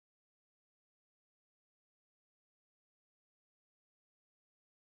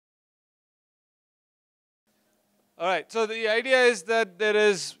All right, so the idea is that there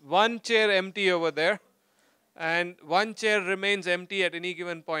is one chair empty over there, and one chair remains empty at any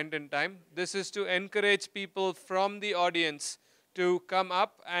given point in time. This is to encourage people from the audience to come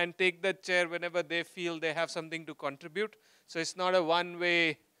up and take that chair whenever they feel they have something to contribute. So it's not a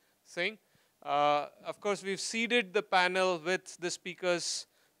one-way thing. Of course, we've seeded the panel with the speakers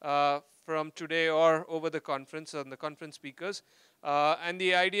from today or over the conference, on the conference speakers. And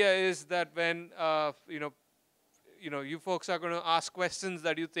the idea is that when you folks are going to ask questions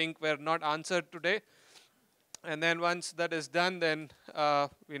that you think were not answered today, and then once that is done, then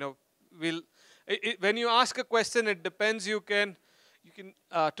when you ask a question, it depends. You can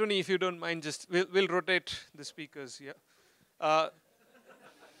Tony, if you don't mind, just we'll rotate the speakers. Yeah.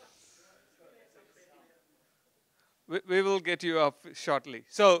 We will get you up shortly.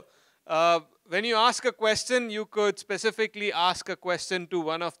 So when you ask a question, you could specifically ask a question to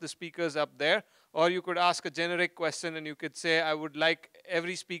one of the speakers up there, or you could ask a generic question and you could say, I would like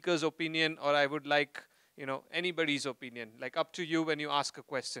every speaker's opinion, or I would like anybody's opinion. Like, up to you when you ask a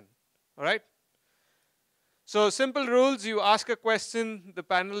question. All right? So simple rules: you ask a question, the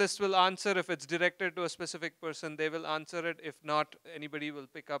panelists will answer. If it's directed to a specific person, they will answer it. If not, anybody will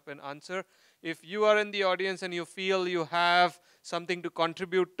pick up and answer. If you are in the audience and you feel you have something to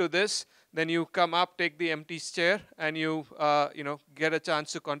contribute to this, then you come up, take the empty chair, and you get a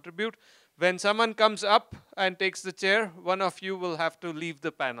chance to contribute. When someone comes up and takes the chair, one of you will have to leave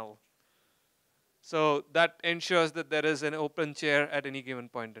the panel. So that ensures that there is an open chair at any given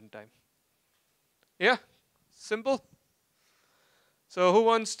point in time. Yeah? Simple? So who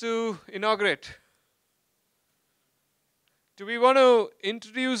wants to inaugurate? Do we want to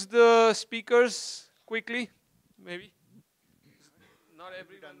introduce the speakers quickly? Maybe? Not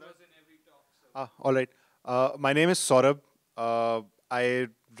everyone was in every talk. So. All right. My name is Saurabh. I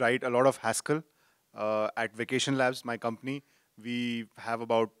write a lot of Haskell at Vacation Labs, my company. We have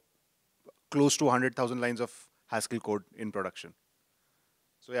about close to 100,000 lines of Haskell code in production.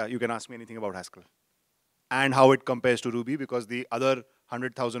 So yeah, you can ask me anything about Haskell and how it compares to Ruby, because the other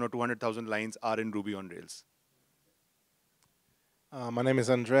 100,000 or 200,000 lines are in Ruby on Rails. My name is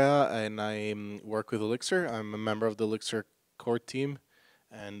Andrea, and I work with Elixir. I'm a member of the Elixir core team,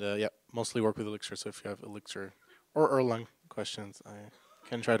 and yeah, mostly work with Elixir. So if you have Elixir or Erlang questions, I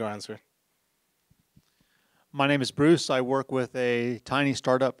can try to answer. My name is Bruce. I work with a tiny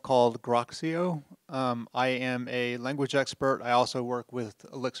startup called Groxio. I am a language expert. I also work with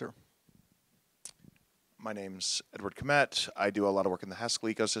Elixir. My name's Edward Komet. I do a lot of work in the Haskell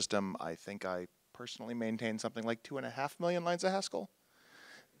ecosystem. I think I personally maintain something like 2.5 million lines of Haskell.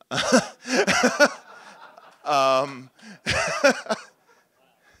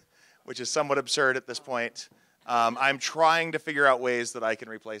 Which is somewhat absurd at this point. I'm trying to figure out ways that I can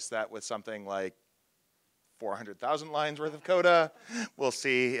replace that with something like 400,000 lines worth of coda. We'll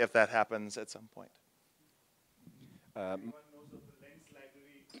see if that happens at some point.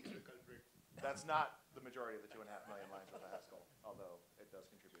 That's not the majority of the 2.5 million lines worth of Haskell, although it does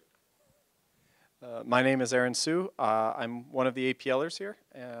contribute. My name is Aaron Su. I'm one of the APLers here,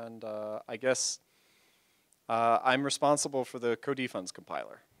 and I guess I'm responsible for the Codefunds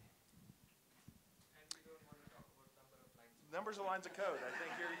compiler. Numbers of lines of code. I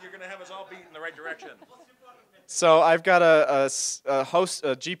think you're going to have us all beat in the right direction. So I've got a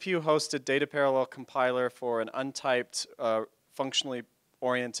GPU-hosted data parallel compiler for an untyped, functionally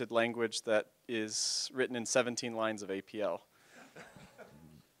oriented language that is written in 17 lines of APL.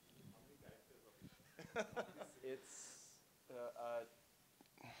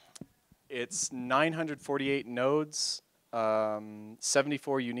 It's 948 nodes,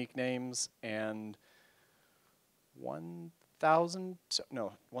 74 unique names, and 1,000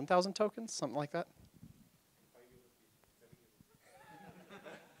 tokens, something like that.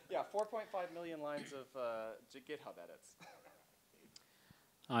 Yeah, 4.5 million lines of GitHub edits.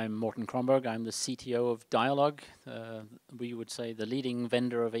 I'm Morten Kronberg. I'm the CTO of Dialog. We would say the leading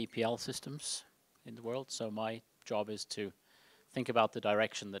vendor of APL systems in the world. So my job is to think about the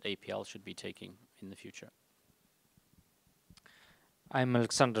direction that APL should be taking in the future. I'm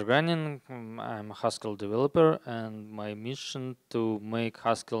Alexander Granin. I'm a Haskell developer, and my mission to make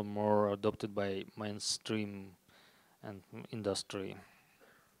Haskell more adopted by mainstream and industry.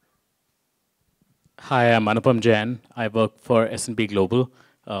 Hi, I'm Anupam Jain. I work for S&P Global,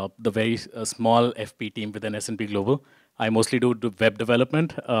 the very small FP team within S&P Global. I mostly do web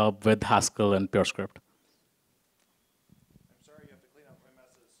development with Haskell and PureScript. I'm sorry, you have to clean up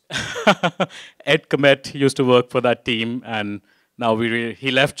my messes. Ed Komet used to work for that team, and now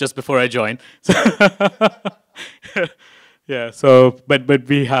he left just before I joined. Yeah, so but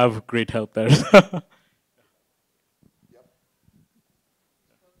we have great help there.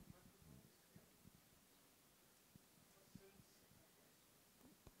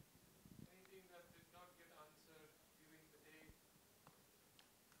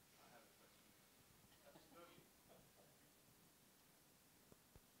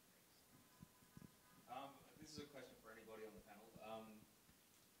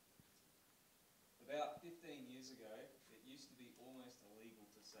 15 years ago, it used to be almost illegal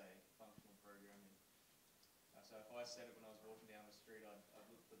to say functional programming. So if I said it when I was walking down the street, I'd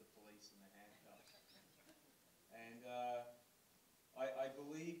look for the police and the handcuffs. And I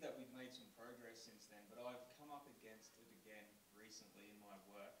believe that we've made some progress since then, but I've come up against it again recently in my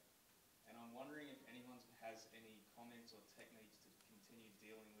work. And I'm wondering if anyone has any comments or techniques to continue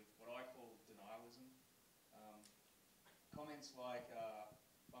dealing with what I call denialism. Comments like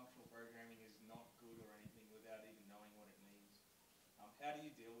functional programming is not good or anything without even knowing what it means. How do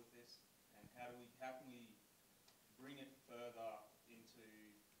you deal with this? And how can we bring it further into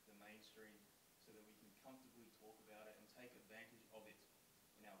the mainstream so that we can comfortably talk about it and take advantage of it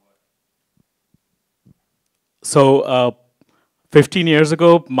in our work? So 15 years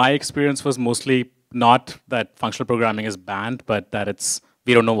ago, my experience was mostly not that functional programming is banned, but that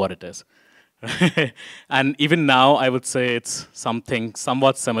we don't know what it is. And even now, I would say it's something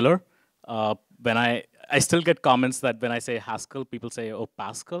somewhat similar. When I still get comments that when I say Haskell, people say, oh,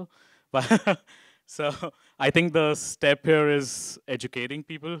 Pascal. But so I think the step here is educating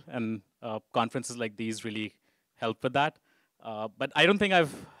people, and conferences like these really help with that. But I don't think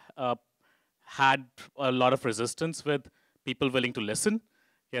I've had a lot of resistance with people willing to listen.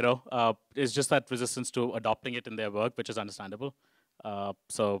 It's just that resistance to adopting it in their work, which is understandable.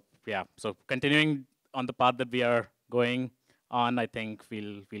 So yeah, so continuing on the path that we are going on, I think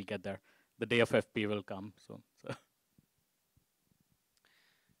we'll get there. The day of FP will come. So.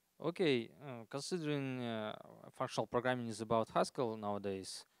 Okay, considering functional programming is about Haskell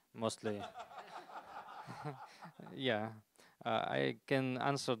nowadays, mostly. Yeah, I can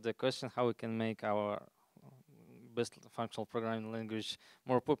answer the question how we can make our best functional programming language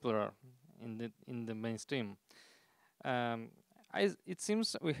more popular in the mainstream. It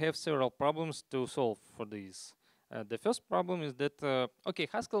seems we have several problems to solve for this. The first problem is that okay,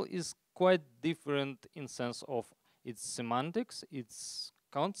 Haskell is quite different in sense of its semantics, its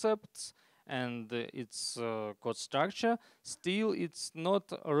concepts, and its code structure. Still, it's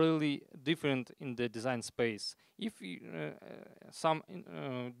not really different in the design space. If some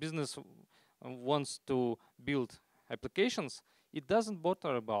business wants to build applications, it doesn't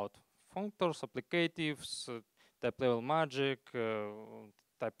bother about functors, applicatives, type level magic,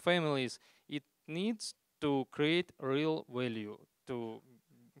 type families. It needs to create real value to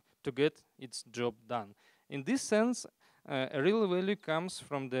get its job done. In this sense, a real value comes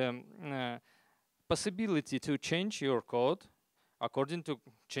from the possibility to change your code according to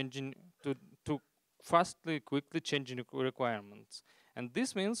fastly, quickly changing requirements. And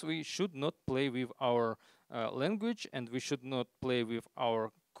this means we should not play with our language, and we should not play with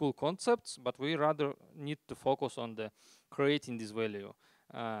our cool concepts, but we rather need to focus on the creating this value.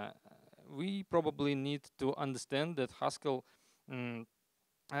 We probably need to understand that Haskell,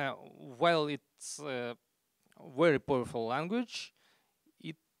 while it's a very powerful language,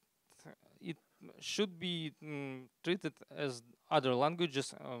 it should be treated as other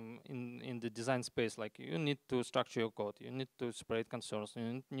languages in the design space. Like, you need to structure your code, you need to separate concerns,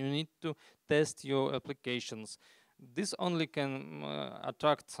 you need to test your applications. This only can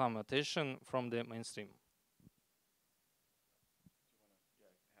attract some attention from the mainstream.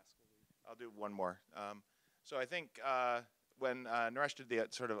 I'll do one more. So I think when Naresh did the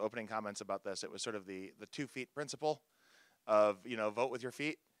sort of opening comments about this, it was sort of the 2 feet principle of, vote with your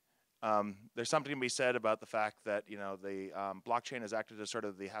feet. There's something to be said about the fact that, the blockchain has acted as sort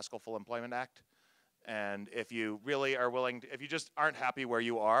of the Haskell Full Employment Act. And if you really are willing if you just aren't happy where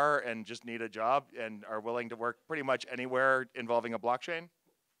you are and just need a job and are willing to work pretty much anywhere involving a blockchain,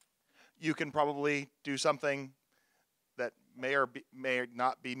 you can probably do something that may or may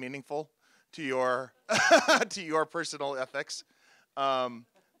not be meaningful to your to your personal ethics.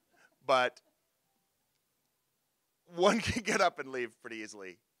 But one can get up and leave pretty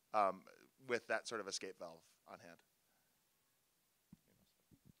easily with that sort of escape valve on hand.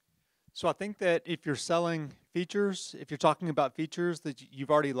 So I think that if you're selling features, if you're talking about features that you've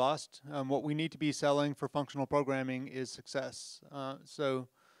already lost, what we need to be selling for functional programming is success. So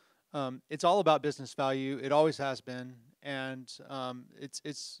it's all about business value. It always has been, and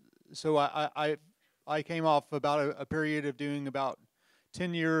so I came off about a period of doing about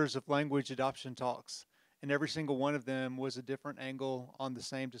 10 years of language adoption talks, and every single one of them was a different angle on the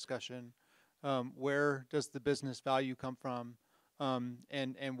same discussion. Where does the business value come from?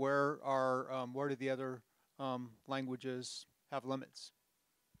 And where do the other languages have limits?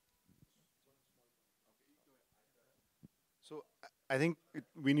 So I think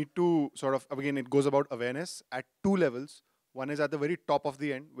we need to sort of, again, it goes about awareness at 2 levels. One is at the very top of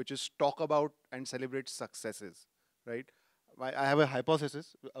the end, which is talk about and celebrate successes, right? I have a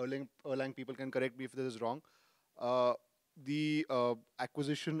hypothesis. Erlang people can correct me if this is wrong. Uh, the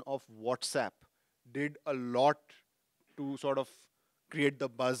acquisition of WhatsApp did a lot to sort of create the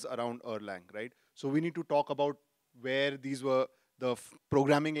buzz around Erlang, right? So we need to talk about where these were, the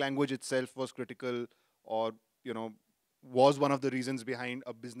programming language itself was critical, or you know, was one of the reasons behind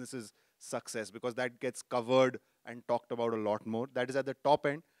a business's success, because that gets covered and talked about a lot more. That is at the top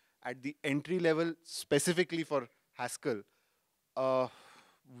end. At the entry level, specifically for Haskell, uh,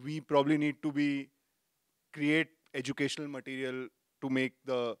 we probably need to be create educational material to make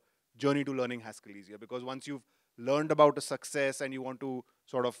the journey to learning Haskell easier. Because once you've learned about a success and you want to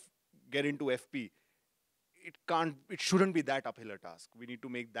sort of get into FP, it shouldn't be that uphill a task. We need to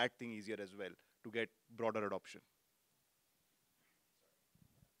make that thing easier as well to get broader adoption.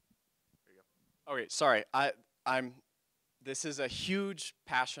 Okay, sorry. I'm. This is a huge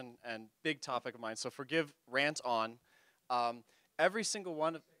passion and big topic of mine. So forgive rant on. Every single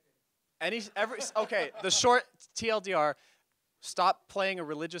one of okay. The short TLDR. Stop playing a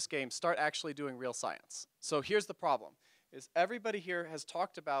religious game. Start actually doing real science. So here's the problem: is everybody here has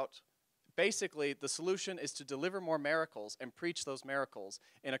talked about. Basically, the solution is to deliver more miracles and preach those miracles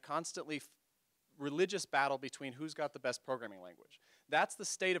in a constantly religious battle between who's got the best programming language. That's the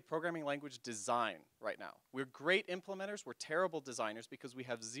state of programming language design right now. We're great implementers, we're terrible designers because we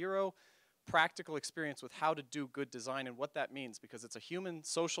have zero practical experience with how to do good design and what that means, because it's a human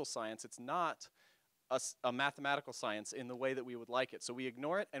social science, it's not a mathematical science in the way that we would like it. So we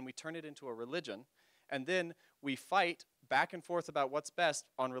ignore it and we turn it into a religion, and then we fight back and forth about what's best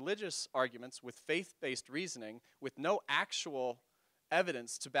on religious arguments with faith-based reasoning with no actual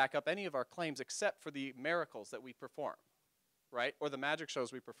evidence to back up any of our claims except for the miracles that we perform, right? Or the magic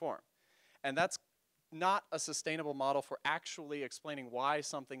shows we perform. And that's not a sustainable model for actually explaining why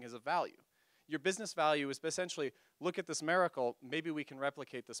something is of value. Your business value is essentially, look at this miracle, maybe we can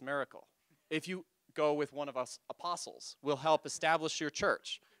replicate this miracle. If you go with one of us apostles, we'll help establish your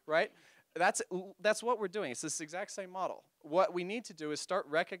church, right? That's what we're doing. It's this exact same model. What we need to do is start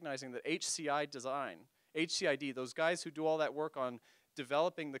recognizing that HCI design, HCID, those guys who do all that work on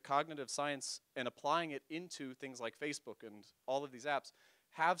developing the cognitive science and applying it into things like Facebook and all of these apps,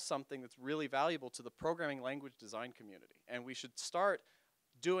 have something that's really valuable to the programming language design community. And we should start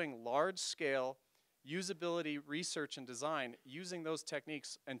doing large-scale usability research and design using those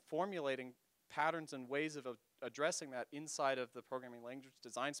techniques and formulating patterns and ways of addressing that inside of the programming language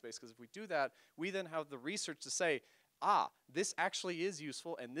design space. Because if we do that, we then have the research to say, this actually is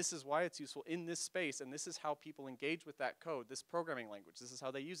useful, and this is why it's useful in this space, and this is how people engage with that code, this programming language. This is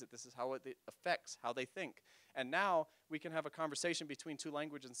how they use it. This is how it affects how they think. And now we can have a conversation between two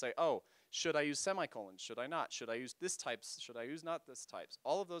languages and say, oh, should I use semicolons? Should I not? Should I use this types? Should I use not this types?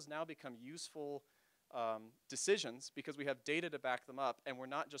 All of those now become useful decisions because we have data to back them up, and we're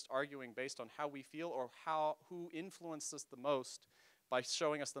not just arguing based on how we feel or who influenced us the most by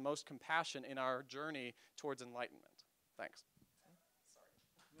showing us the most compassion in our journey towards enlightenment. Thanks. Sorry.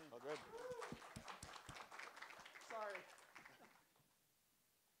 All good. Sorry.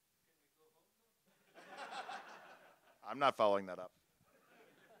 I'm not following that up.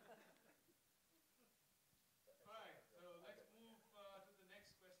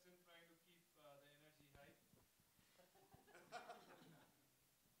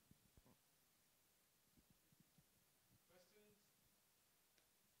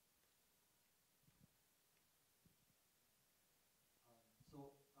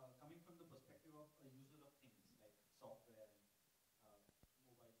 Coming from the perspective of a user of things like software and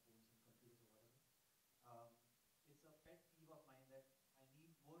mobile phones and computers or whatever, it's a pet peeve of mine that I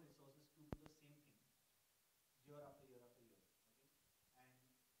need more resources to do the same thing year after year after year.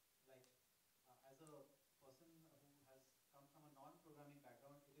 Okay, and like as a person who has come from a non-programming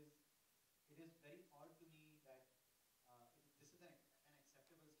background, it is very odd to me that this is an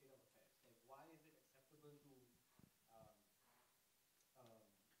acceptable state of affairs. Like, why is it acceptable to um, um,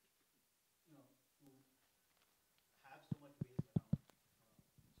 to have so much waste around?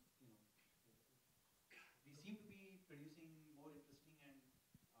 We seem to be producing more interesting and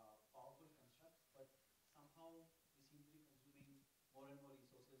powerful constructs, but somehow we seem to be consuming more and more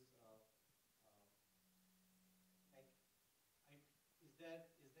resources. Like, is there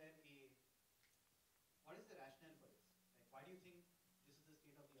a, what is the rationale for this? Like, why do you think this is the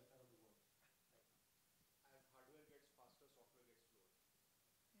state of the affair of the world right now? As hardware gets faster, software gets slower.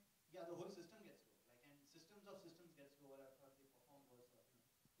 Yeah, the whole system gets slower. Like, and systems of systems get slower after they perform worse or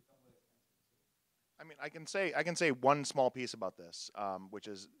become more expensive. So, I mean, I can say one small piece about this, which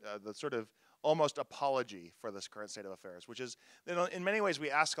is the sort of almost apology for this current state of affairs, which is, in many ways, we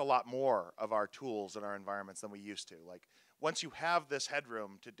ask a lot more of our tools and our environments than we used to. Like, once you have this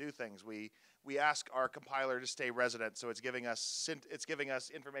headroom to do things, we ask our compiler to stay resident, so it's giving us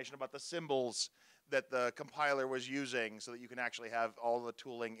information about the symbols that the compiler was using, so that you can actually have all the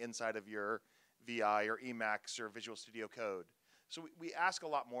tooling inside of your VI or Emacs or Visual Studio Code. So we ask a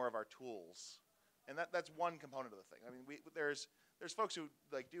lot more of our tools, and that's one component of the thing. I mean, there's folks who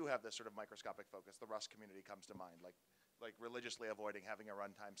do have this sort of microscopic focus. The Rust community comes to mind, like religiously avoiding having a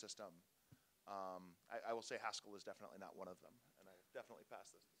runtime system. I will say Haskell is definitely not one of them, and I definitely pass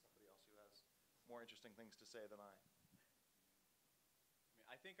this to somebody else who has more interesting things to say than I.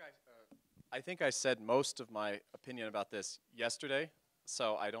 I think I said most of my opinion about this yesterday,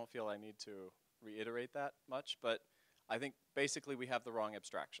 so I don't feel I need to reiterate that much, but I think basically we have the wrong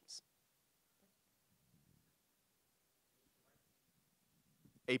abstractions.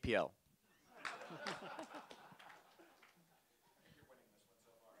 APL.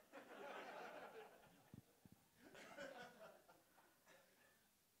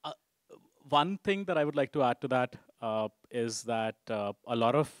 One thing that I would like to add to that is that a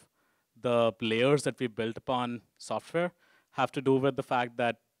lot of the layers that we built upon software have to do with the fact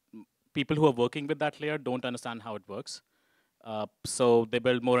that people who are working with that layer don't understand how it works. So they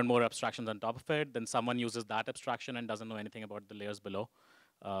build more and more abstractions on top of it. Then someone uses that abstraction and doesn't know anything about the layers below.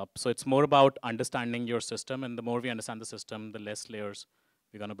 So it's more about understanding your system. And the more we understand the system, the less layers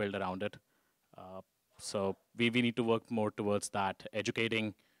we're going to build around it. So we need to work more towards that,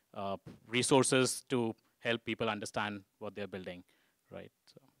 educating resources to help people understand what they're building, right?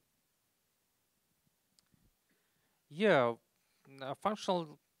 So. Yeah,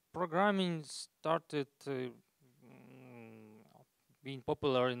 functional programming started being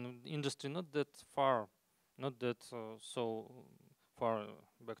popular in the industry not that far, not that so far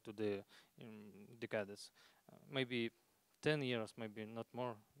back to the decades, maybe 10 years, maybe not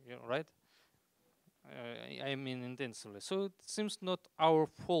more, yeah, right? I mean intensively. So it seems not our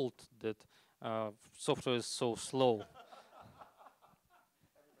fault that software is so slow.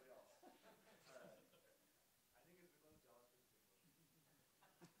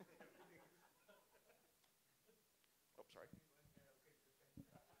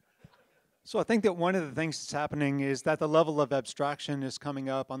 So I think that one of the things that's happening is that the level of abstraction is coming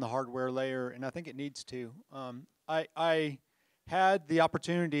up on the hardware layer, and I think it needs to. I had the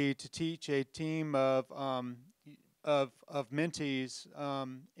opportunity to teach a team of mentees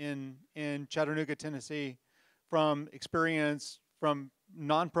in Chattanooga, Tennessee, from experience from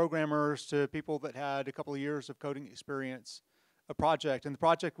non-programmers to people that had a couple of years of coding experience, a project, and the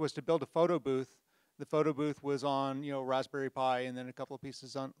project was to build a photo booth. The photo booth was on, Raspberry Pi, and then a couple of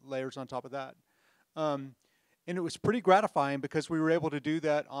layers on top of that. And it was pretty gratifying because we were able to do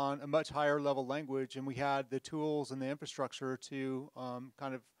that on a much higher level language, and we had the tools and the infrastructure to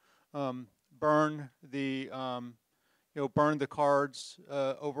burn the burn the cards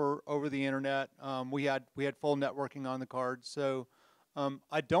over the internet. We had full networking on the cards, so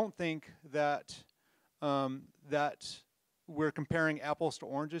I don't think that that we're comparing apples to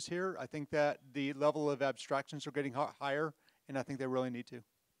oranges here. I think that the level of abstractions are getting higher, and I think they really need to.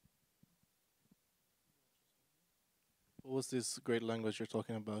 What was this great language you're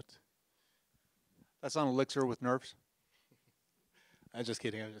talking about? That's on Elixir with nerfs. I'm just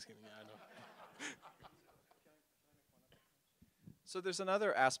kidding. Yeah, I know. So there's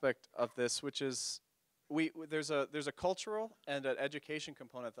another aspect of this, which is there's a cultural and an education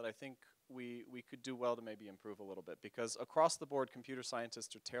component that I think we could do well to maybe improve a little bit, because across the board computer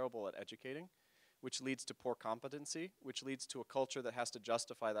scientists are terrible at educating, which leads to poor competency, which leads to a culture that has to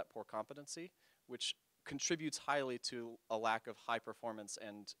justify that poor competency, which contributes highly to a lack of high performance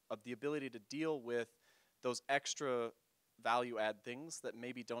and of the ability to deal with those extra value add things that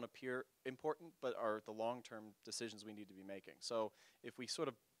maybe don't appear important but are the long-term decisions we need to be making. So if we sort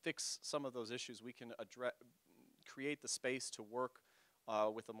of fix some of those issues, we can create the space to work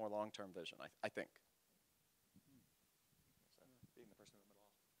with a more long-term vision, I think. Being the person in the middle,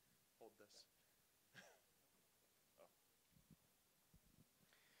 I'll hold this.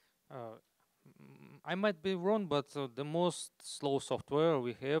 I might be wrong, but the most slow software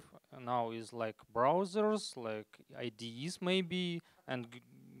we have now is like browsers, like IDEs maybe, and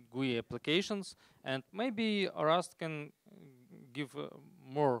GUI applications, and maybe Rust can give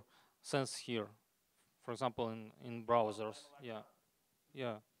more sense here. For example, in browsers, yeah,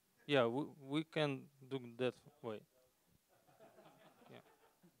 we can do that way. Yeah.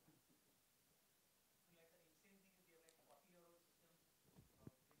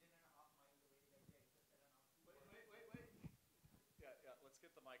 Yeah, let's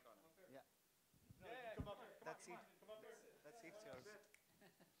get the mic on. Yeah.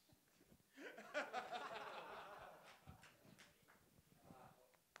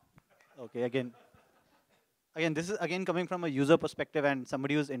 Okay, again, this is again coming from a user perspective and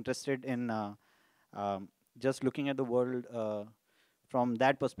somebody who's interested in um, just looking at the world from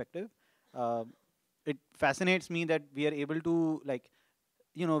that perspective. Uh, it fascinates me that we are able to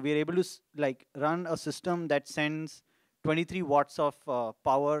we are able to run a system that sends 23 watts of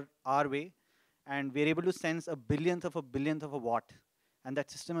power our way, and we're able to sense a billionth of a watt, and that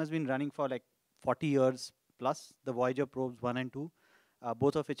system has been running for like 40 years plus. The Voyager probes 1 and 2,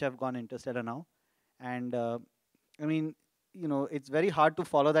 both of which have gone interstellar now, and I mean, it's very hard to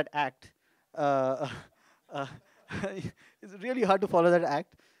follow that act. Uh, uh, it's really hard to follow that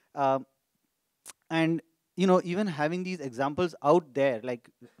act. Um, and even having these examples out there, like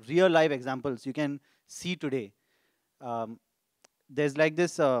real life examples you can see today. Um, there's like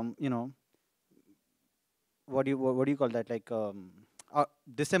this, what do you call that? Like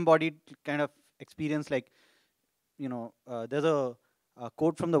disembodied kind of experience. Like there's a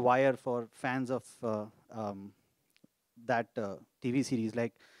quote from The Wire for fans of that TV series,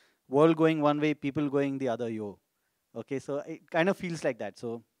 like world going one way, people going the other. Yo, okay, so it kind of feels like that.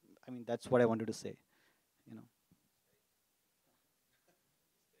 So I mean, that's what I wanted to say. You know.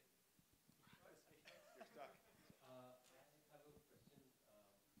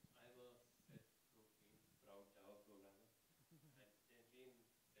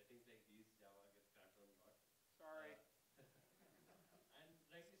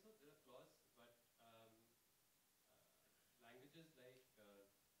 Languages like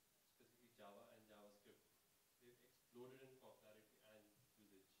specifically Java and JavaScript, they've exploded in popularity and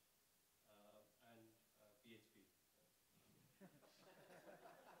usage, and PHP. So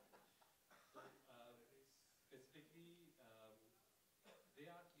specifically, they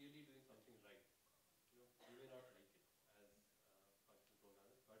are clearly doing something right. You may not like it as functional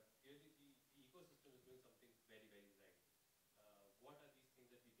programmers, but clearly the ecosystem is doing something very, very right. What are these things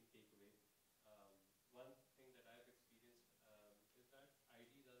that we can take away? One thing that I've experienced is that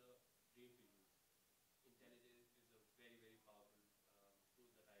IDs are a dream to use. IntelliJ is a very, very powerful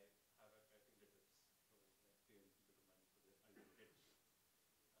tool that I have at my fingertips. So like pay a little bit of money for the ultimate edition.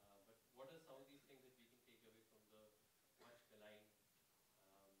 But what are some of these things that we can take away from the much maligned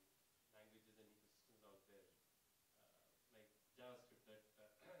um, languages and ecosystems out there? Like JavaScript that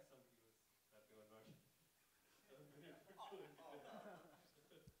somebody was tapping on, not don't really put too into it.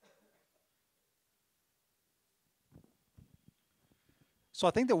 So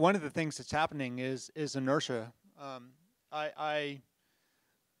I think that one of the things that's happening is inertia. I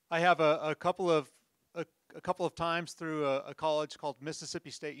I have a couple of a couple of times through a college called Mississippi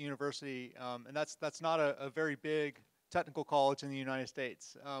State University, and that's not a very big technical college in the United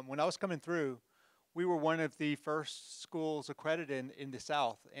States. When I was coming through, we were one of the first schools accredited in the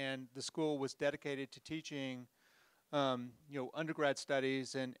South, and the school was dedicated to teaching undergrad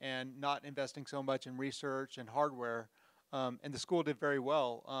studies and not investing so much in research and hardware. And the school did very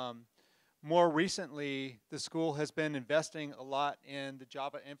well. More recently, the school has been investing a lot in the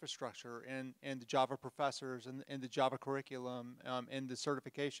Java infrastructure and the Java professors and the Java curriculum and the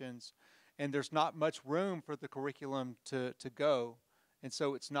certifications. And there's not much room for the curriculum to go. And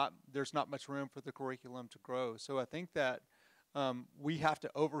so there's not much room for the curriculum to grow. So I think that we have to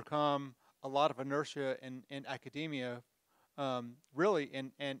overcome a lot of inertia in academia, really,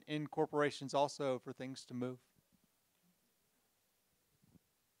 and in corporations also, for things to move.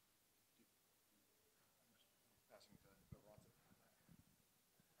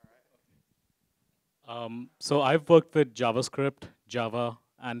 So I've worked with JavaScript, Java,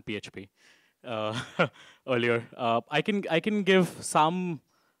 and PHP uh, earlier. I can give some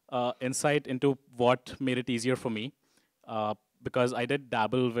insight into what made it easier for me, because I did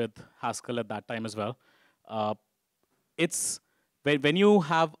dabble with Haskell at that time as well. Uh, it's when you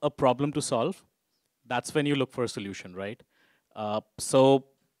have a problem to solve, that's when you look for a solution, right? So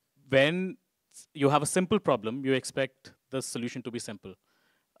when you have a simple problem, you expect the solution to be simple.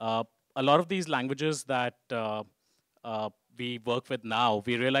 Uh, a lot of these languages that we work with now,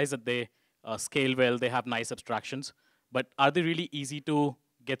 we realize that they scale well, they have nice abstractions, but are they really easy to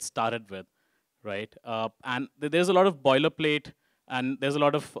get started with, right? And there's a lot of boilerplate, and there's a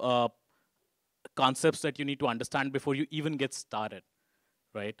lot of concepts that you need to understand before you even get started,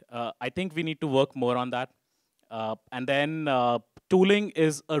 right? I think we need to work more on that. And then tooling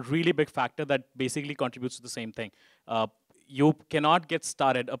is a really big factor that basically contributes to the same thing. You cannot get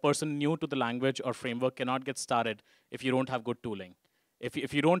started, a person new to the language or framework cannot get started if you don't have good tooling.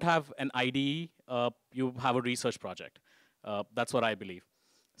 If you don't have an IDE, you have a research project. That's what I believe.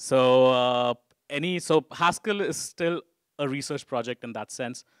 So so Haskell is still a research project in that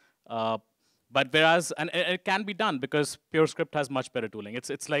sense. But whereas, and it can be done because PureScript has much better tooling.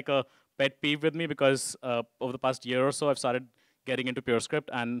 It's like a pet peeve with me because over the past year or so, I've started getting into PureScript,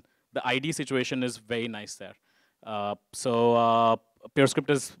 and the ID situation is very nice there. PureScript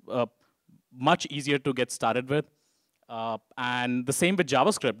is much easier to get started with. And the same with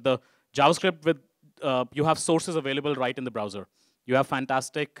JavaScript. The JavaScript with, you have sources available right in the browser. You have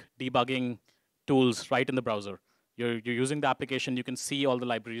fantastic debugging tools right in the browser. You're using the application, you can see all the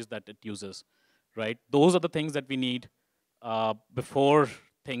libraries that it uses, right? Those are the things that we need before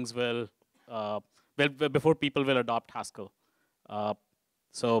things will, before people will adopt Haskell.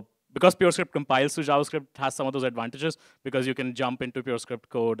 So because PureScript compiles to JavaScript, it has some of those advantages because you can jump into PureScript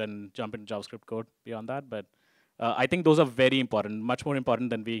code and jump into JavaScript code beyond that. But I think those are very important, much more important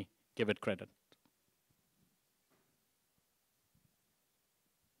than we give it credit.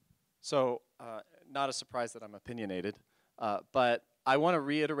 So, not a surprise that I'm opinionated, but I want to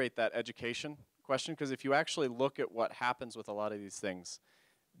reiterate that education question, because if you actually look at what happens with a lot of these things,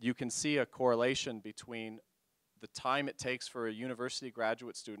 you can see a correlation between the time it takes for a university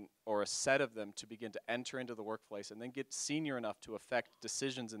graduate student or a set of them to begin to enter into the workplace and then get senior enough to affect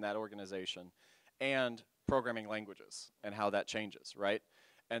decisions in that organization and programming languages and how that changes, right?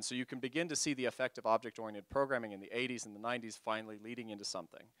 And so you can begin to see the effect of object-oriented programming in the 80s and the 90s finally leading into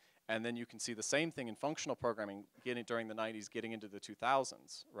something. And then you can see the same thing in functional programming during the 90s, getting into the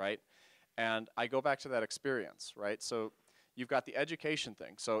 2000s, right? And I go back to that experience, right? So you've got the education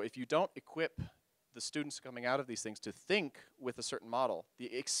thing. So if you don't equip the students coming out of these things to think with a certain model,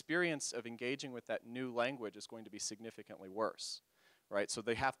 the experience of engaging with that new language is going to be significantly worse, right? So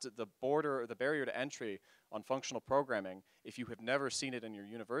they have to, the barrier to entry on functional programming, if you have never seen it in your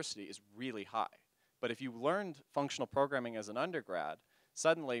university, is really high. But if you learned functional programming as an undergrad,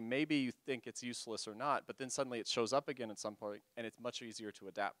 suddenly maybe you think it's useless or not, but then suddenly it shows up again at some point, and it's much easier to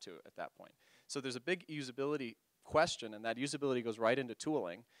adapt to at that point. So there's a big usability question, and that usability goes right into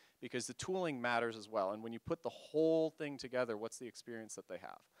tooling, because the tooling matters as well. And when you put the whole thing together, what's the experience that they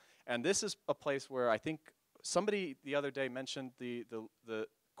have? And this is a place where I think somebody the other day mentioned the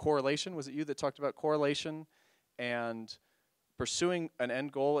correlation. Was it you that talked about correlation and pursuing an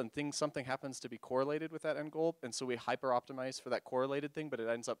end goal, and something happens to be correlated with that end goal, and so we hyper-optimize for that correlated thing, but it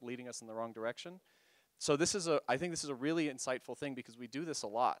ends up leading us in the wrong direction? So this is I think this is a really insightful thing, because we do this a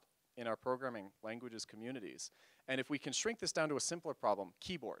lot in our programming languages communities. And if we can shrink this down to a simpler problem,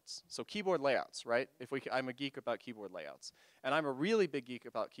 keyboards. So keyboard layouts, right? I'm a geek about keyboard layouts. And I'm a really big geek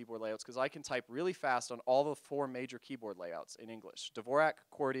about keyboard layouts because I can type really fast on all the 4 major keyboard layouts in English: Dvorak,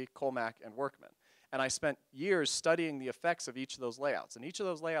 QWERTY, Colmac, and Workman. And I spent years studying the effects of each of those layouts. And each of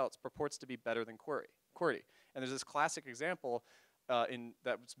those layouts purports to be better than QWERTY. And there's this classic example that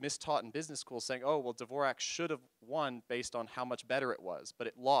was mistaught in business school, saying, oh, well, Dvorak should have won based on how much better it was, but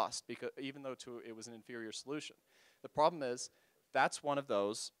it lost because even though it was an inferior solution. The problem is that's one of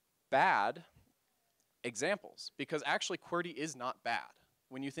those bad examples, because actually QWERTY is not bad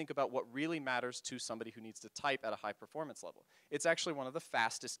when you think about what really matters to somebody who needs to type at a high performance level. It's actually one of the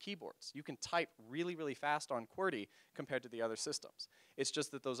fastest keyboards. You can type really, really fast on QWERTY compared to the other systems. It's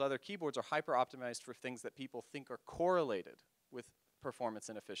just that those other keyboards are hyper optimized for things that people think are correlated with performance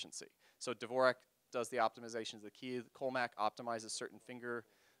and efficiency. So Dvorak does the optimizations of the key. Colmac optimizes certain finger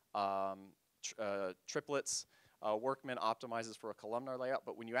triplets. Workman optimizes for a columnar layout.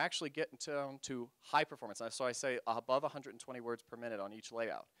 But when you actually get down to high performance, so I say above 120 words per minute on each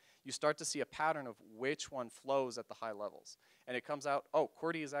layout, you start to see a pattern of which one flows at the high levels. And it comes out, oh,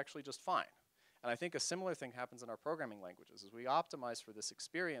 QWERTY is actually just fine. And I think a similar thing happens in our programming languages, is we optimize for this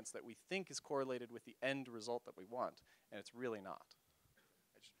experience that we think is correlated with the end result that we want, and it's really not.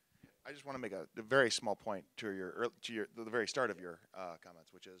 I just want to make a very small point to the very start of your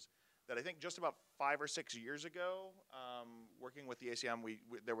comments, which is that I think just about 5 or 6 years ago, working with the ACM,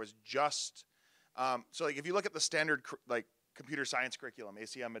 there was just so like if you look at the standard like computer science curriculum,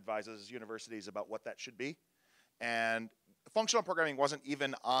 ACM advises universities about what that should be, and functional programming wasn't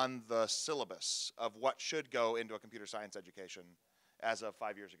even on the syllabus of what should go into a computer science education as of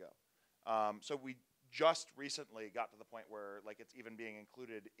 5 years ago. So we just recently got to the point where like it's even being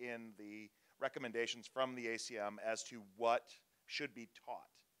included in the recommendations from the ACM as to what should be taught.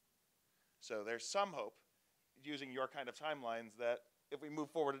 So there's some hope, using your kind of timelines, that if we move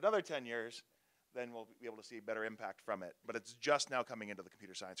forward another 10 years, then we'll be able to see better impact from it. But it's just now coming into the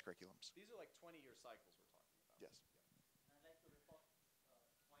computer science curriculums. These are like 20-year cycles we're talking about. Yes. I'd like to report points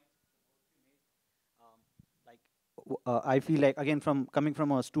that both you made. I feel like, again, coming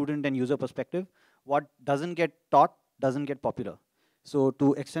from a student and user perspective, what doesn't get taught doesn't get popular. So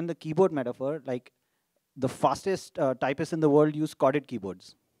to extend the keyboard metaphor, like the fastest typists in the world use corded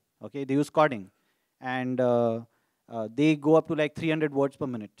keyboards. Okay, they use cording, and they go up to like 300 words per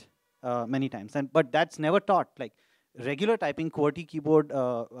minute many times. And but that's never taught. Like regular typing, QWERTY keyboard.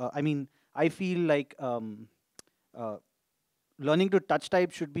 I mean, I feel like uh, learning to touch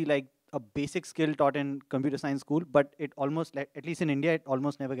type should be like a basic skill taught in computer science school, but it almost, like, at least in India, it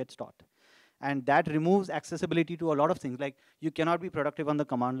almost never gets taught. And that removes accessibility to a lot of things. Like you cannot be productive on the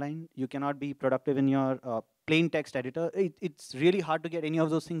command line. You cannot be productive in your plain text editor. It's really hard to get any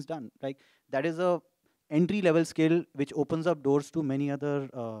of those things done. Like that is a entry level skill which opens up doors to many other,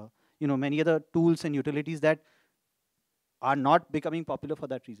 many other tools and utilities that are not becoming popular for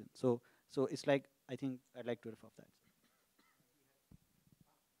that reason. So it's like, I think I'd like to refer that.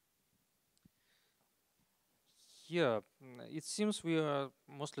 Yeah, it seems we are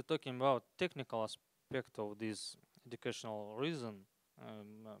mostly talking about technical aspect of this educational reason,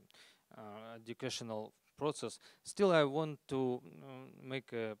 educational process. Still, I want to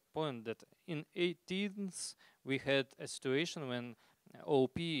make a point that in 18th we had a situation when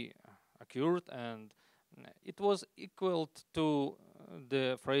OP occurred, and it was equal to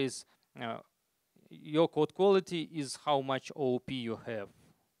the phrase your code quality is how much OP you have.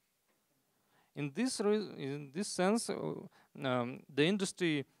 In this sense, the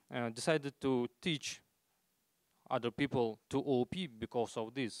industry decided to teach other people to OP because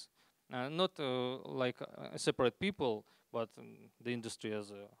of this. Not like separate people, but the industry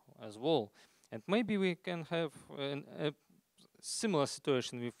as well. And maybe we can have a similar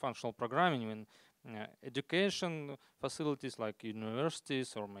situation with functional programming when education facilities like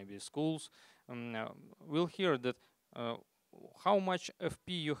universities or maybe schools will hear that how much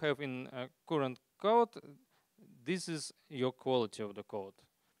FP you have in current code, this is your quality of the code.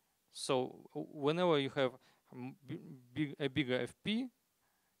 So whenever you have a bigger FP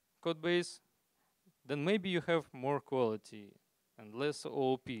code base, then maybe you have more quality and less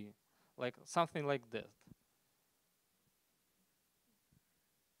OOP, like something like that.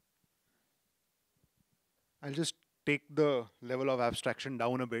 I'll just take the level of abstraction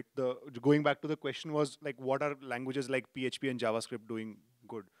down a bit. Going back to the question was like, what are languages like PHP and JavaScript doing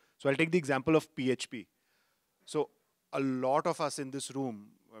good? So I'll take the example of PHP. So a lot of us in this room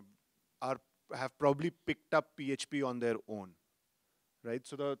have probably picked up PHP on their own, right?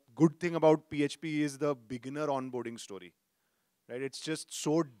 So the good thing about PHP is the beginner onboarding story, right? It's just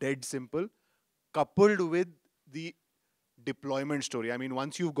so dead simple, coupled with the deployment story. I mean,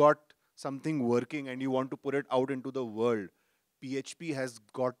 once you've got something working and you want to put it out into the world, PHP has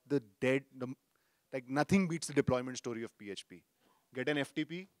got like nothing beats the deployment story of PHP. Get an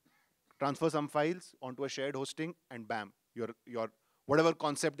FTP, transfer some files onto a shared hosting, and bam, your whatever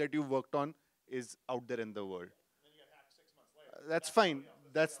concept that you've worked on is out there in the world. That's fine.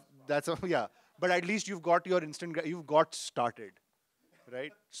 That's yeah. But at least you've got your you've got started,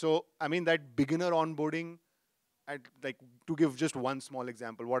 right? So I mean that beginner onboarding, like to give just one small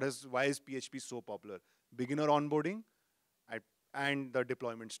example, why is PHP so popular? Beginner onboarding, and the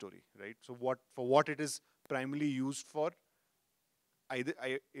deployment story, right? So what it is primarily used for, either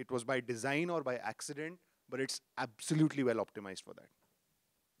it was by design or by accident, but it's absolutely well optimized for that.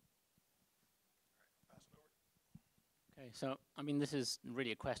 Okay, so I mean, this is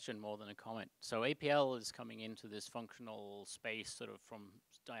really a question more than a comment. So APL is coming into this functional space sort of from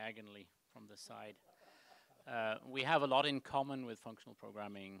diagonally from the side. We have a lot in common with functional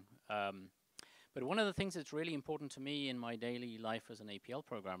programming. But one of the things that's really important to me in my daily life as an APL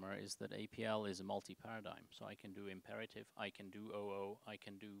programmer is that APL is a multi-paradigm. So I can do imperative, I can do OO, I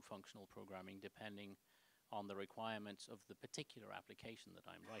can do functional programming depending on the requirements of the particular application that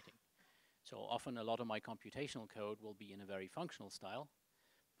I'm writing. So often a lot of my computational code will be in a very functional style,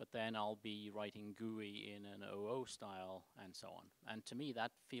 but then I'll be writing GUI in an OO style and so on. And to me,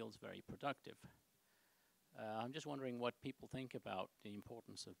 that feels very productive. I'm just wondering what people think about the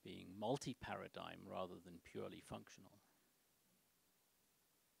importance of being multi-paradigm rather than purely functional.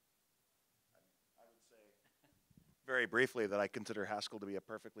 I would say very briefly that I consider Haskell to be a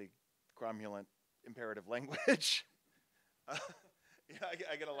perfectly cromulent imperative language. Yeah,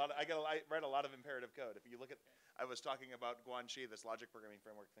 I write a lot of imperative code. If you look at, I was talking about Guanxi, this logic programming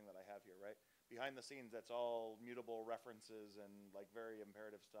framework thing that I have here, right? Behind the scenes, that's all mutable references and like very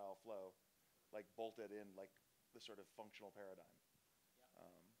imperative style flow, like bolted in like the sort of functional paradigm.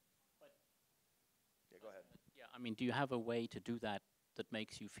 Yeah, go ahead. Yeah, I mean, do you have a way to do that that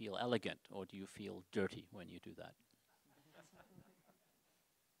makes you feel elegant, or do you feel dirty when you do that?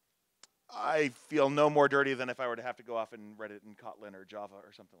 I feel no more dirty than if I were to have to go off and write it in Kotlin or Java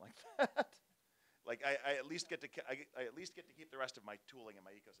or something like that. Like I at least get to I at least get to keep the rest of my tooling in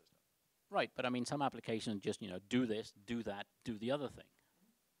my ecosystem. Right, but I mean, some applications just, do this, do that, do the other thing.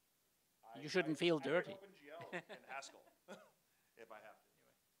 You shouldn't feel dirty. I would OpenGL in Haskell if I have to.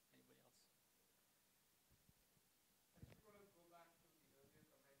 Anybody else? I just want to go back to the earlier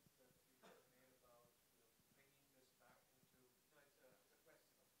comments that you made about bringing this back into. No, it's a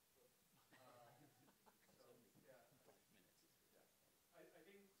question. So yeah,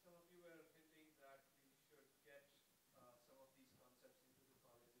 I think some of you were hinting that we should get some of these concepts into the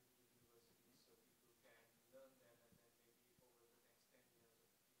college, into the universities, so people can learn them, and then maybe over the next 10 years or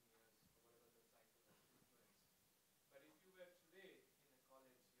 15 years or whatever the cycle of influence. But if you were today in a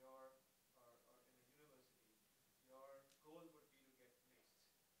college, or in a university, your goal would be to get placed,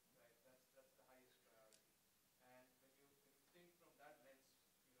 right? That's the highest priority. And when you think from that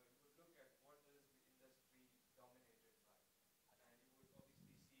lens, you would look at what is the industry dominated by, and you would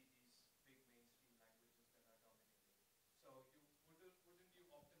obviously see these big mainstream languages that are dominating. So wouldn't you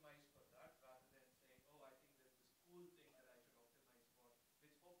optimize for that rather than saying, oh, I think there's this cool thing that I should optimize for,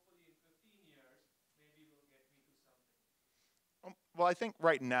 which hopefully in 15 years maybe will get me to something. Well, I think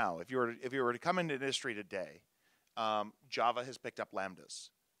right now, if you were to come into industry today, Java has picked up lambdas,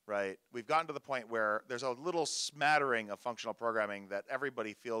 right? We've gotten to the point where there's a little smattering of functional programming that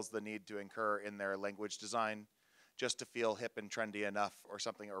everybody feels the need to incur in their language design, just to feel hip and trendy enough, or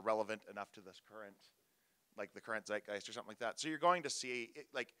something, or relevant enough to this current, like the current zeitgeist or something like that. So you're going to see it,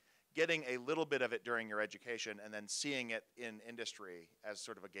 like getting a little bit of it during your education, and then seeing it in industry as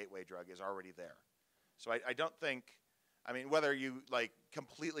sort of a gateway drug is already there. So I don't think. I mean, whether you like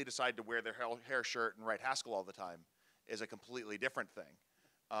completely decide to wear their hair shirt and write Haskell all the time is a completely different thing.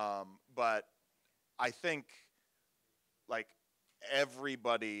 But I think like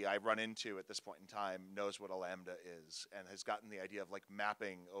everybody I run into at this point in time knows what a lambda is, and has gotten the idea of like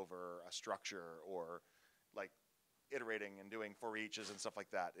mapping over a structure, or like iterating and doing for eaches and stuff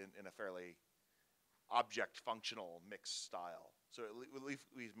like that in a fairly object functional mixed style. So at least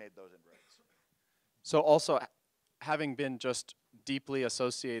we've made those inroads. So also, having been just deeply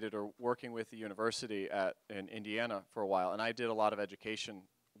associated or working with the university in Indiana for a while, and I did a lot of education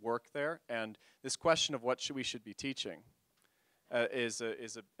work there, and this question of what we should be teaching is a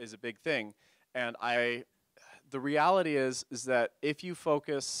big thing. And the reality is that if you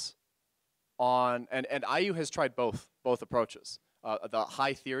focus on, and IU has tried both approaches, the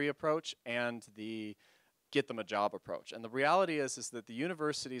high theory approach and the get them a job approach. And the reality is that the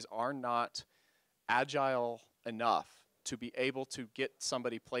universities are not agile enough to be able to get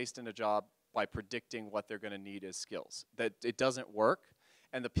somebody placed in a job by predicting what they're going to need as skills. That it doesn't work,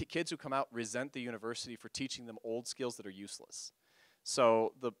 and the kids who come out resent the university for teaching them old skills that are useless.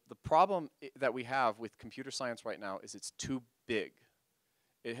 So the problem that we have with computer science right now is it's too big.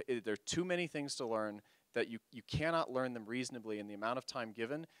 There are too many things to learn that you cannot learn them reasonably in the amount of time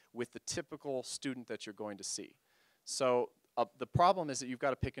given with the typical student that you're going to see. So the problem is that you've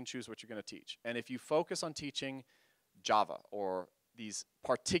got to pick and choose what you're going to teach. And if you focus on teaching Java or these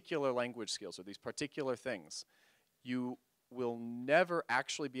particular language skills or these particular things, you will never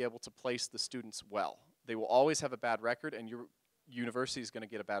actually be able to place the students well. They will always have a bad record, and your university is going to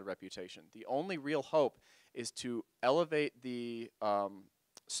get a bad reputation. The only real hope is to elevate the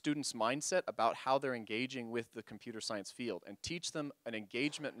students' mindset about how they're engaging with the computer science field and teach them an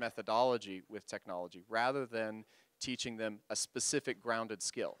engagement methodology with technology rather than teaching them a specific grounded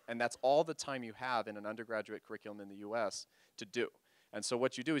skill. And that's all the time you have in an undergraduate curriculum in the US to do. And so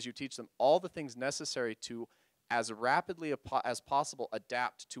what you do is you teach them all the things necessary to, as rapidly as possible,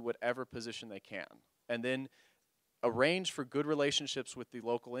 adapt to whatever position they can. And then arrange for good relationships with the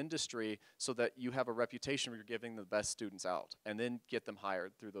local industry so that you have a reputation where you're giving the best students out, and then get them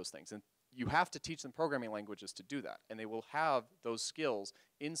hired through those things. And you have to teach them programming languages to do that. And they will have those skills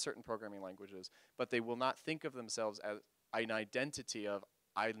in certain programming languages, but they will not think of themselves as an identity of,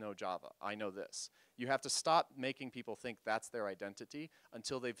 I know Java, I know this. You have to stop making people think that's their identity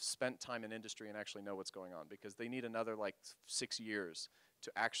until they've spent time in industry and actually know what's going on, because they need another like 6 years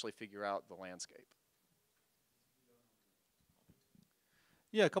to actually figure out the landscape.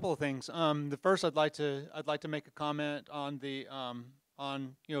 Yeah, a couple of things. The first, I'd like to make a comment on the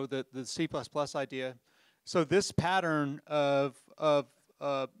the C++ idea. So this pattern of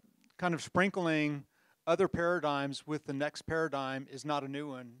kind of sprinkling other paradigms with the next paradigm is not a new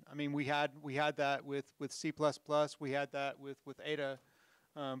one. I mean, we had that with C++, we had that with Ada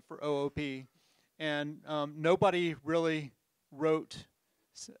for OOP, and nobody really wrote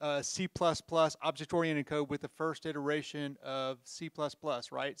C++ object-oriented code with the first iteration of C++,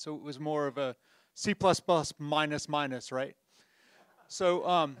 right? So it was more of a C++ minus, right?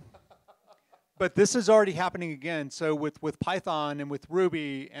 So, but this is already happening again. So with Python and with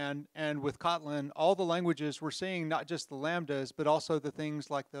Ruby and with Kotlin, all the languages we're seeing not just the lambdas, but also the things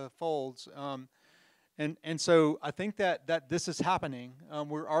like the folds. And so I think that this is happening.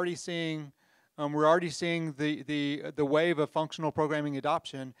 We're already seeing the wave of functional programming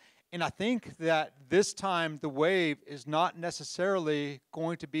adoption. And I think that this time the wave is not necessarily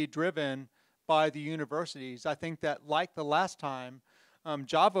going to be driven by the universities. I think that like the last time,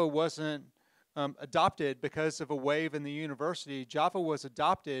 Java wasn't adopted because of a wave in the university. Java was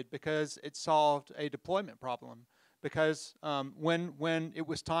adopted because it solved a deployment problem. Because when it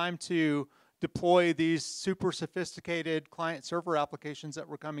was time to deploy these super sophisticated client-server applications that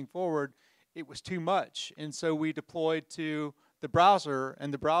were coming forward, it was too much. And so we deployed to the browser,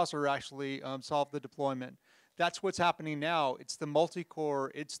 and the browser actually solved the deployment. That's what's happening now. It's the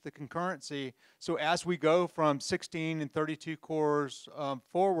multi-core, it's the concurrency. So as we go from 16 and 32 cores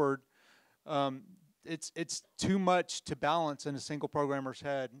forward, it's too much to balance in a single programmer's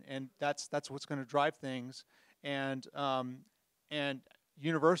head, and that's what's going to drive things. And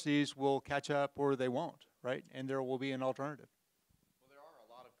universities will catch up or they won't, right? And there will be an alternative. Well, there are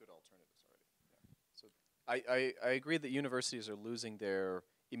a lot of good alternatives already. Yeah. So I agree that universities are losing their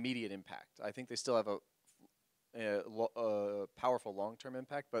immediate impact. I think they still have a powerful long-term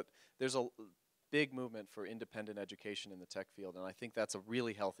impact, but there's a big movement for independent education in the tech field, and I think that's a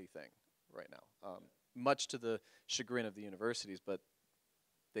really healthy thing right now. Much to the chagrin of the universities, but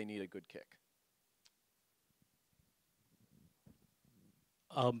they need a good kick.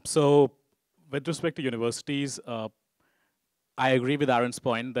 So with respect to universities, I agree with Aaron's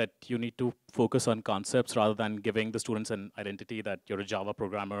point that you need to focus on concepts rather than giving the students an identity that you're a Java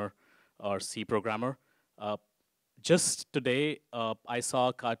programmer or C programmer. Just today, I saw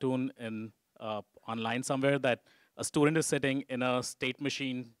a cartoon in online somewhere that a student is sitting in a state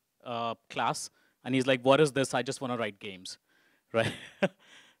machine class, and he's like, "What is this? I just want to write games," right?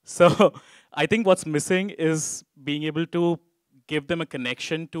 So I think what's missing is being able to give them a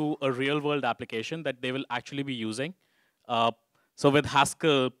connection to a real-world application that they will actually be using. So with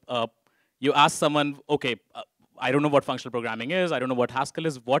Haskell, you ask someone, okay, I don't know what functional programming is, I don't know what Haskell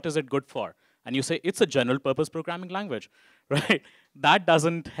is, what is it good for? And you say, it's a general purpose programming language, right? That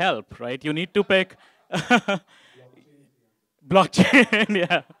doesn't help, right? You need to pick blockchain,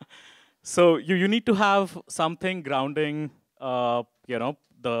 yeah. So you need to have something grounding,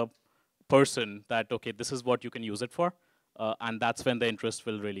 the person that, okay, this is what you can use it for. And that's when the interest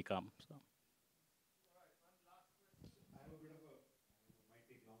will really come. So. I have a bit of a, might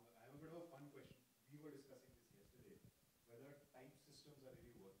take longer. I have a bit of a fun question. We were discussing this yesterday, whether type systems are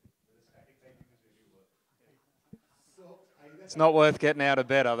really worth it, whether static typing is really worth it. So it's not worth getting out of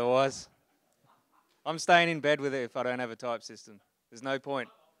bed otherwise. I'm staying in bed with it if I don't have a type system. There's no point.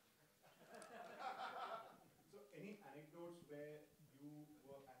 So any anecdotes where you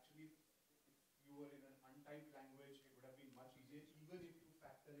were actually, if you were in an untyped language, it would have been much easier, even if you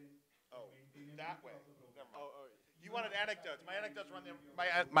factor in that way. You wanted anecdotes. My anecdotes run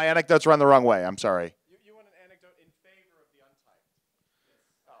my anecdotes run the wrong way. I'm sorry. You want an anecdote in favor of the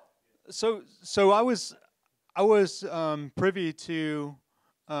untyped. So I was privy to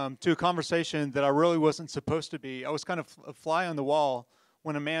a conversation that I really wasn't supposed to be. I was kind of a fly on the wall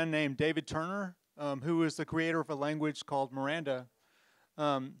when a man named David Turner, who is the creator of a language called Miranda,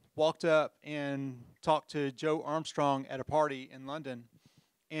 walked up and talked to Joe Armstrong at a party in London.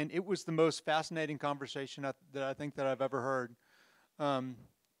 And it was the most fascinating conversation that I think that I've ever heard.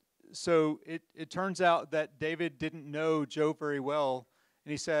 So it turns out that David didn't know Joe very well.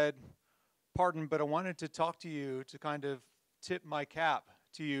 And he said, "Pardon, but I wanted to talk to you to kind of tip my cap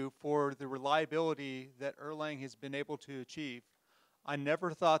to you for the reliability that Erlang has been able to achieve. I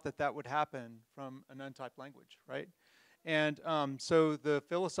never thought that that would happen from an untyped language," right? And so the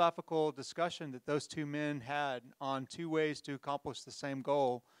philosophical discussion that those two men had on two ways to accomplish the same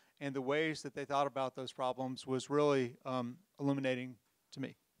goal and the ways that they thought about those problems was really illuminating to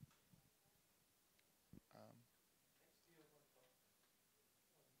me.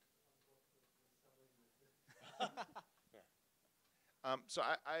 So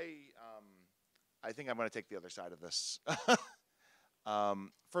I think I'm going to take the other side of this.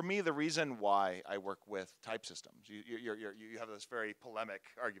 For me, the reason why I work with type systems, you have this very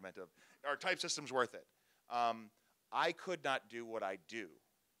polemic argument of, are type systems worth it? I could not do what I do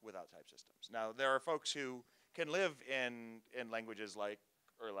without type systems. Now, there are folks who can live in languages like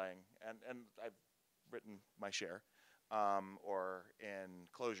Erlang, and I've written my share, or in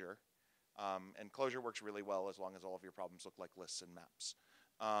Clojure. And Clojure works really well as long as all of your problems look like lists and maps.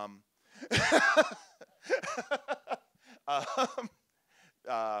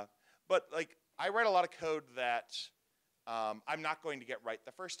 But like, I write a lot of code that I'm not going to get right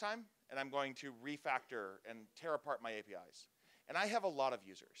the first time, and I'm going to refactor and tear apart my APIs. And I have a lot of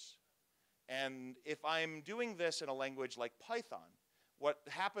users. And if I'm doing this in a language like Python, what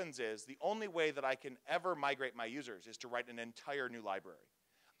happens is the only way that I can ever migrate my users is to write an entire new library.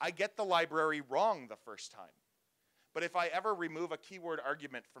 I get the library wrong the first time. But if I ever remove a keyword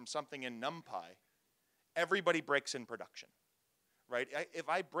argument from something in NumPy, everybody breaks in production, right? If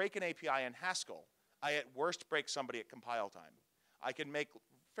I break an API in Haskell, I at worst break somebody at compile time. I can make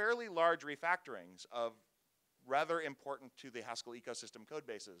fairly large refactorings of rather important to the Haskell ecosystem code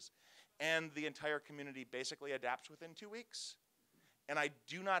bases, and the entire community basically adapts within 2 weeks. And I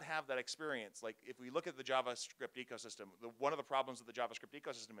do not have that experience. Like, if we look at the JavaScript ecosystem, one of the problems with the JavaScript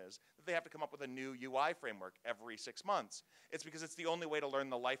ecosystem is that they have to come up with a new UI framework every 6 months. It's because it's the only way to learn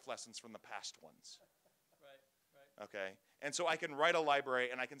the life lessons from the past ones. Right. Okay? And so I can write a library,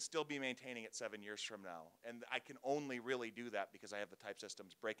 and I can still be maintaining it 7 years from now. And I can only really do that because I have the type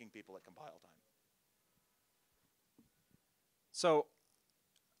systems breaking people at compile time. So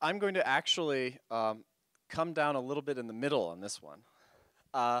I'm going to actually come down a little bit in the middle on this one.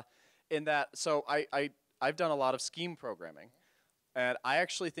 In that, so I've done a lot of scheme programming, and I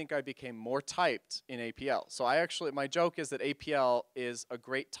actually think I became more typed in APL. So my joke is that APL is a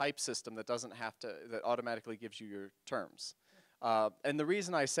great type system that doesn't have to, that automatically gives you your terms. And the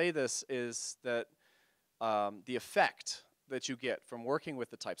reason I say this is that the effect that you get from working with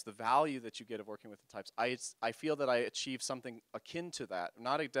the types, the value that you get of working with the types, I feel that I achieved something akin to that,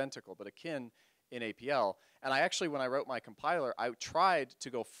 not identical, but akin in APL. And I actually, when I wrote my compiler, I tried to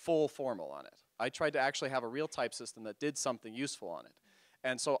go full formal on it. I tried to actually have a real type system that did something useful on it.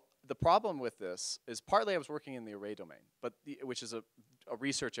 And so the problem with this is partly I was working in the array domain, which is a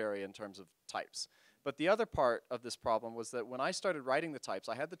research area in terms of types. But the other part of this problem was that when I started writing the types,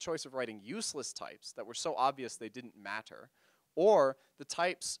 I had the choice of writing useless types that were so obvious they didn't matter, or the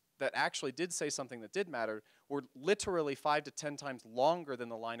types that actually did say something that did matter were literally 5 to 10 times longer than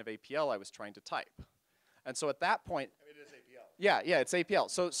the line of APL I was trying to type. And so at that point, I mean, it is APL. yeah, it's APL.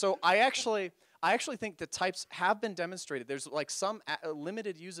 So I actually think that types have been demonstrated. There's like some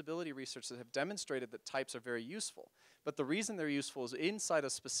limited usability research that have demonstrated that types are very useful. But the reason they're useful is inside a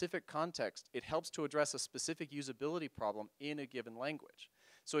specific context, it helps to address a specific usability problem in a given language.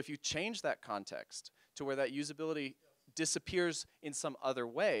 So if you change that context to where that usability disappears in some other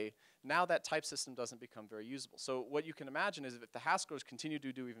way, now that type system doesn't become very usable. So what you can imagine is if the Haskellers continue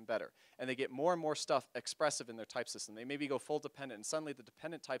to do even better, and they get more and more stuff expressive in their type system, they maybe go full dependent, and suddenly the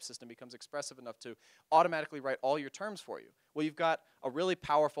dependent type system becomes expressive enough to automatically write all your terms for you. Well, you've got a really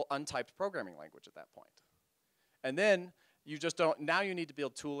powerful untyped programming language at that point. And then you just don't, now you need to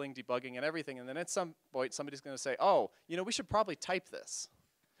build tooling, debugging, and everything, and then at some point somebody's going to say, oh, you know, we should probably type this.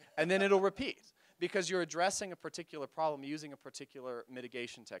 And then it'll repeat. Because you're addressing a particular problem using a particular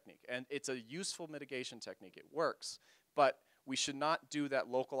mitigation technique. And it's a useful mitigation technique. It works. But we should not do that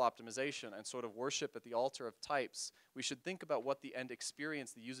local optimization and sort of worship at the altar of types. We should think about what the end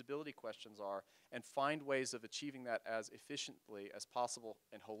experience, the usability questions are, and find ways of achieving that as efficiently as possible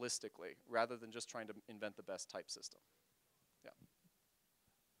and holistically, rather than just trying to invent the best type system.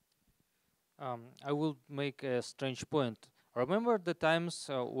 Yeah. I will make a strange point. Remember the times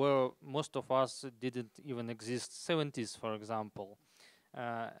where most of us didn't even exist, 70s, for example.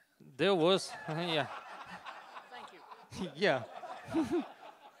 There was, yeah. Thank you. Yeah.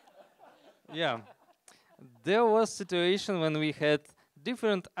 Yeah. There was situation when we had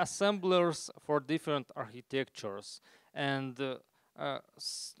different assemblers for different architectures. And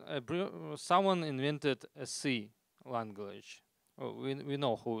someone invented a C language. Oh, we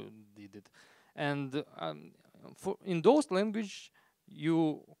know who did it. And in those language,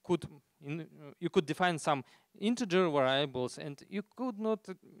 you could define some integer variables, and you could not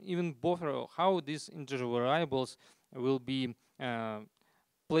even bother how these integer variables will be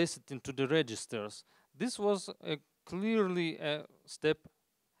placed into the registers. This was clearly a step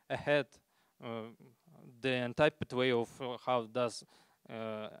ahead, the untyped way of how does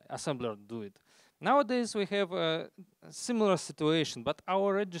assembler do it. Nowadays we have a similar situation, but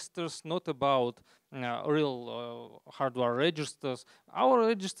our registers not about real hardware registers. Our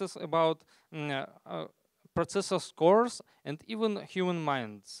registers about processor scores and even human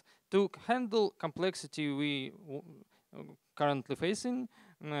minds. To handle complexity we currently facing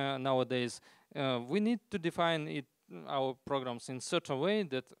nowadays, we need to define our programs in such a way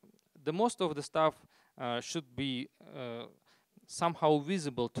that the most of the stuff should be somehow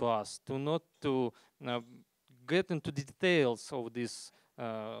visible to us, to not to get into details of this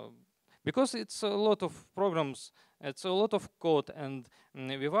because it's a lot of programs, it's a lot of code, and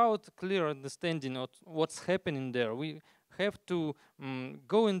without clear understanding of what's happening there, we have to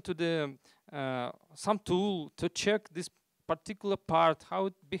go into the some tool to check this particular part, how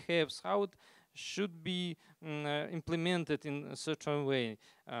it behaves, how it should be implemented in a certain way.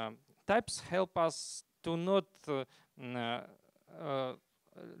 Types help us to not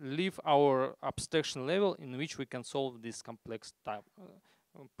leave our abstraction level in which we can solve these complex type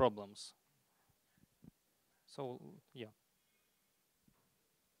problems. So yeah.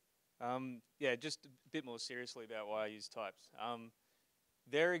 Yeah, just a bit more seriously about why I use types.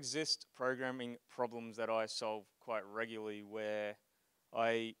 There exist programming problems that I solve quite regularly where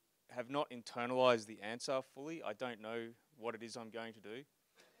I have not internalized the answer fully. I don't know what it is I'm going to do.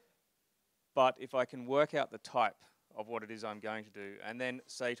 But if I can work out the type of what it is I'm going to do and then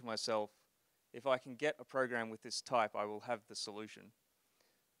say to myself, if I can get a program with this type, I will have the solution.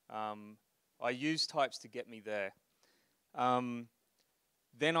 I use types to get me there.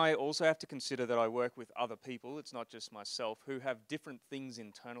 Then I also have to consider that I work with other people, it's not just myself, who have different things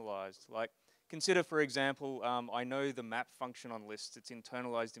internalized. Like, consider, for example, I know the map function on lists, it's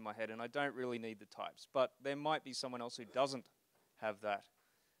internalized in my head, and I don't really need the types. But there might be someone else who doesn't have that,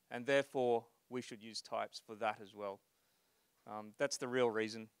 and therefore we should use types for that as well. That's the real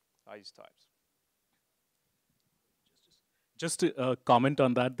reason I use types. Just to comment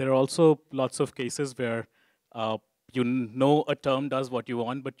on that, there are also lots of cases where you know a term does what you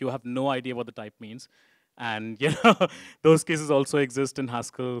want, but you have no idea what the type means. And those cases also exist in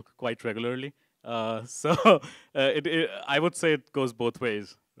Haskell quite regularly. So I would say it goes both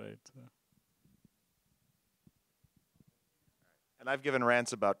ways, right? And I've given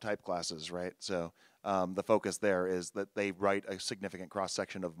rants about type classes, right? So the focus there is that they write a significant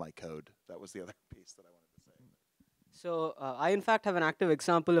cross-section of my code. That was the other piece that I wanted to say. So I in fact have an active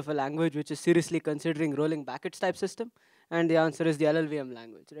example of a language which is seriously considering rolling back its type system, and the answer is the LLVM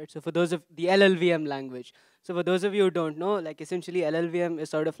language, right? So for those of the LLVM language, so for those of you who don't know, like essentially LLVM is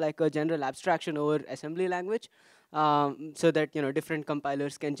sort of like a general abstraction over assembly language, so that different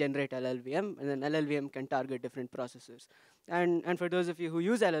compilers can generate LLVM, and then LLVM can target different processors. And for those of you who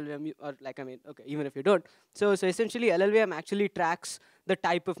use LLVM, or like okay, even if you don't, so essentially LLVM actually tracks the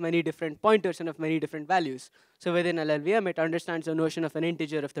type of many different pointers and of many different values. So within LLVM, it understands the notion of an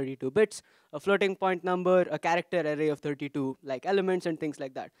integer of 32 bits, a floating point number, a character array of 32 like elements and things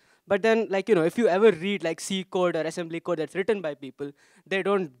like that. But then, like, if you ever read like C code or assembly code that's written by people, they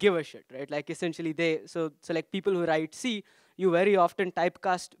don't give a shit, right? Like essentially so like people who write C, you very often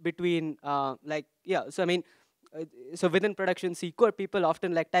typecast between so within production C code, people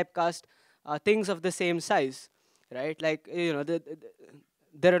often like typecast things of the same size, right? Like,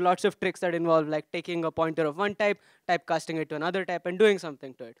 there are lots of tricks that involve like taking a pointer of one type, typecasting it to another type, and doing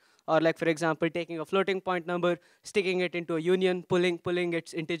something to it. Or like, for example, taking a floating point number, sticking it into a union, pulling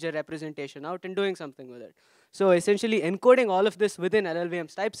its integer representation out, and doing something with it. So essentially, encoding all of this within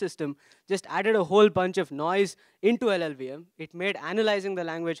LLVM's type system just added a whole bunch of noise into LLVM. It made analyzing the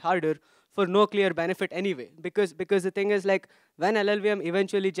language harder for no clear benefit anyway. Because the thing is, like, when LLVM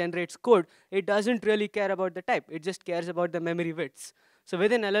eventually generates code, it doesn't really care about the type. It just cares about the memory widths. So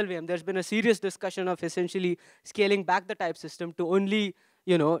within LLVM, there's been a serious discussion of essentially scaling back the type system to only,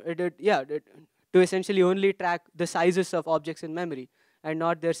 to essentially only track the sizes of objects in memory and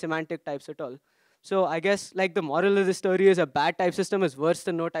not their semantic types at all. So I guess like the moral of the story is a bad type system is worse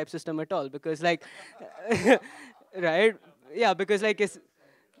than no type system at all, because like, right? Yeah, because like